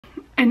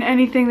And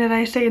anything that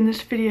I say in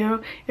this video,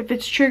 if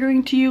it's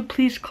triggering to you,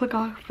 please click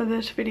off of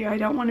this video. I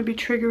don't want to be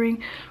triggering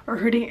or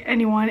hurting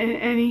anyone in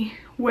any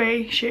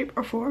way, shape,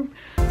 or form.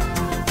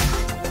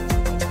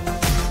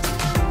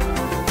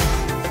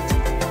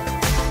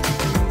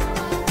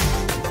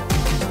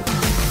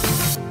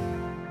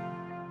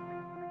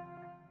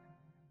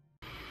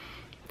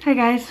 Hi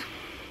guys.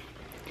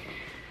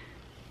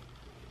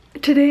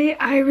 Today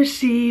I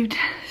received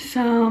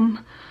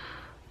some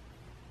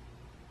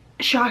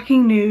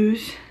shocking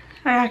news.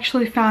 I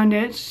actually found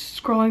it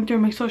scrolling through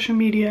my social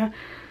media,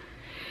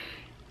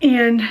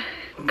 and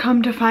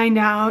come to find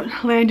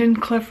out, Landon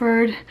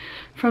Clifford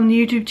from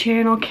the YouTube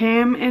channel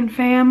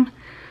Cam&Fam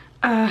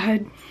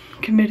had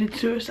committed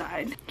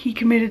suicide. He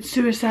committed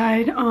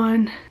suicide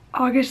on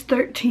August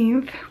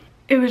 13th.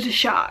 It was a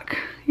shock.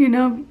 You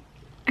know,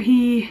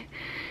 he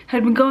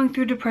had been going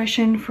through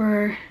depression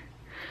for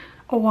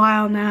a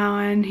while now,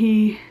 and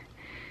he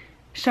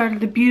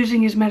started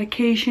abusing his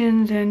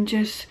medications and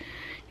just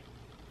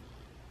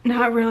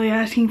not really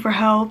asking for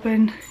help,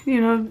 and you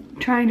know,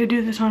 trying to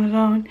do this on his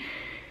own.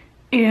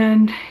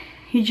 And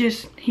he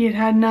had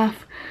had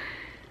enough,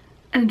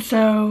 and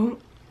so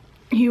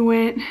he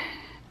went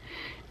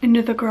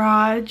into the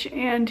garage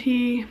and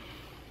he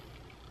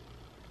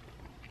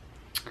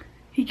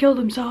killed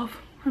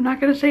himself. I'm not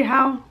gonna say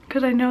how,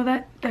 because I know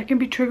that can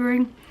be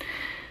triggering.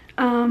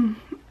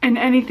 And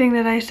anything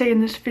that I say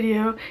in this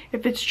video,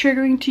 if it's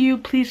triggering to you,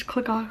 please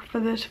click off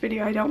of this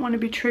video. I don't want to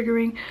be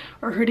triggering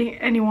or hurting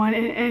anyone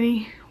in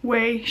any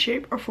way,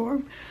 shape, or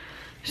form.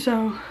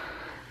 So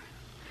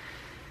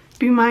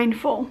be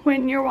mindful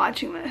when you're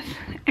watching this.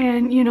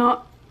 And you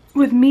know,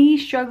 with me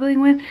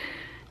struggling with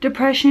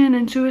depression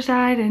and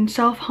suicide and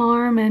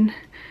self-harm, and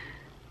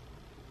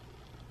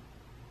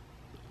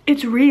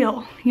it's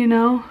real, you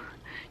know.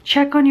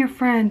 Check on your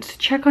friends,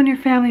 check on your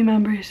family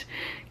members.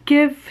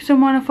 Give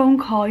someone a phone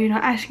call, you know,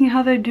 asking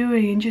how they're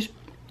doing, and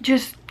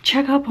just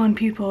check up on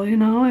people, you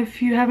know.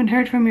 If you haven't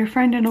heard from your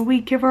friend in a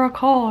week, give her a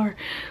call or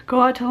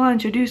go out to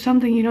lunch or do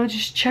something, you know.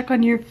 Just check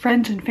on your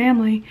friends and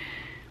family,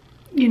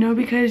 you know,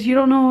 because you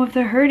don't know if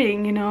they're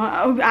hurting, you know.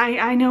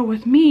 I know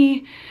with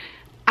me,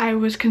 I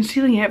was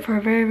concealing it for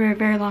a very, very,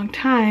 very long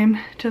time,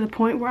 to the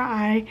point where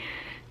I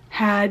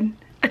had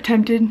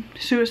attempted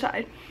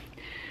suicide.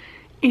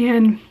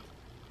 And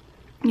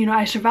you know,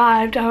 I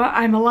survived.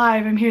 I'm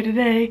alive. I'm here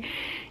today.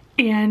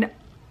 And,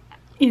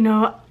 you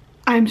know,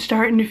 I'm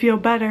starting to feel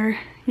better,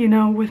 you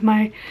know, with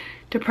my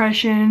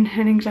depression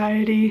and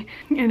anxiety.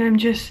 And I'm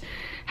just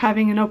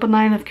having an open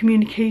line of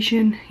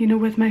communication, you know,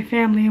 with my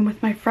family and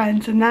with my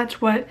friends. And that's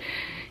what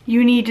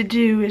you need to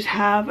do, is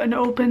have an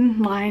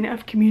open line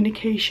of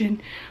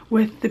communication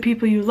with the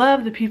people you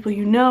love, the people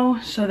you know,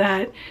 so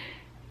that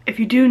if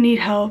you do need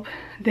help,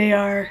 they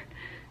are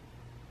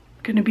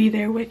going to be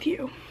there with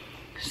you.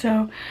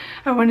 So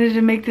I wanted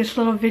to make this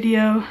little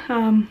video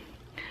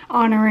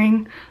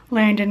honoring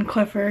Landon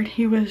Clifford.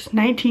 He was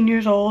 19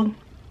 years old,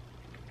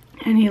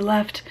 and he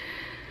left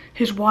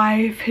his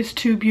wife, his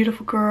two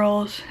beautiful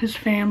girls, his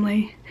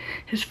family,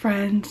 his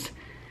friends.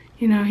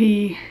 You know,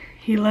 he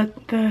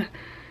let the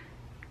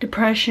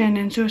depression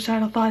and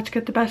suicidal thoughts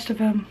get the best of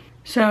him.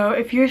 So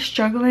if you're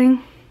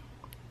struggling,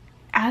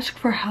 ask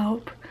for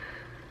help.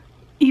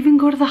 Even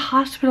go to the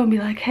hospital and be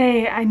like,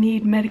 hey, I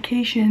need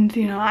medications,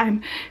 you know,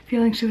 I'm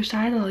feeling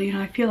suicidal, you know,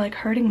 I feel like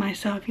hurting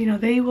myself. You know,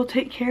 they will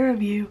take care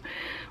of you,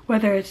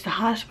 whether it's the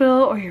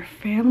hospital or your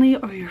family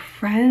or your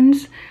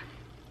friends.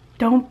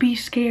 Don't be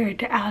scared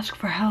to ask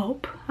for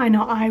help. I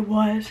know I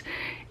was,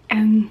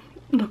 and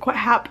look what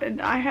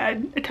happened. I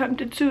had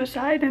attempted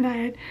suicide, and I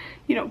had,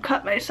 you know,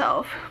 cut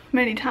myself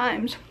many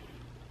times.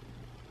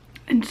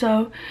 And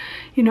so,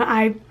 you know,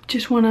 I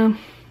just want to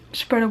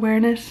spread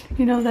awareness,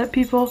 you know, that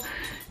people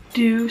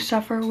do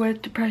suffer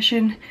with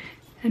depression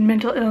and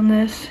mental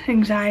illness,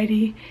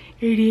 anxiety,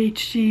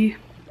 ADHD,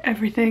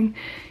 everything.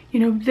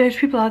 You know, there's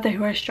people out there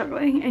who are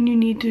struggling, and you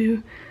need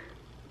to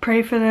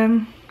pray for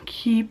them,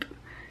 keep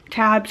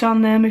tabs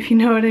on them, if you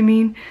know what I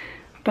mean.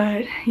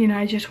 But, you know,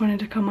 I just wanted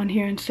to come on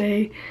here and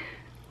say,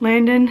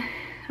 Landon,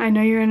 I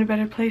know you're in a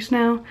better place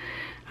now.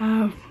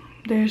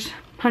 There's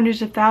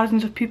hundreds of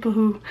thousands of people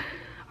who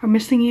are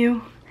missing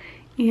you,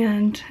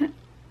 and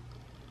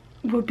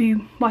will be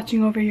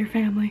watching over your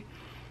family,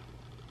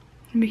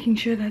 making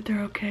sure that they're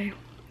okay.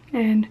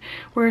 And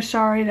we're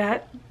sorry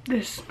that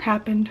this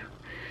happened,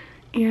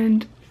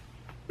 and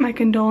my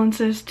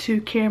condolences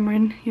to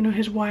Cameron, you know,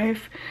 his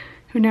wife,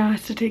 who now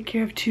has to take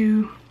care of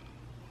two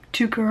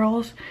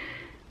girls.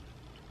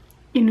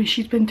 You know,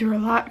 she's been through a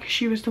lot because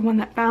she was the one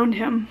that found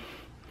him,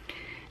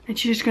 and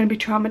she's just going to be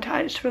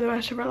traumatized for the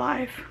rest of her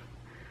life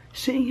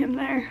seeing him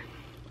there.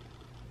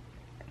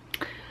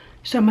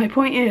 So my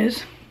point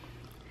is,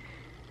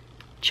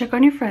 check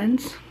on your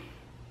friends,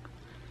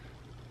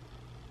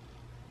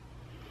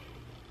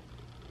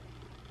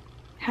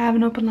 have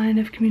an open line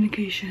of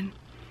communication,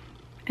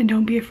 and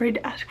don't be afraid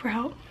to ask for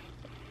help.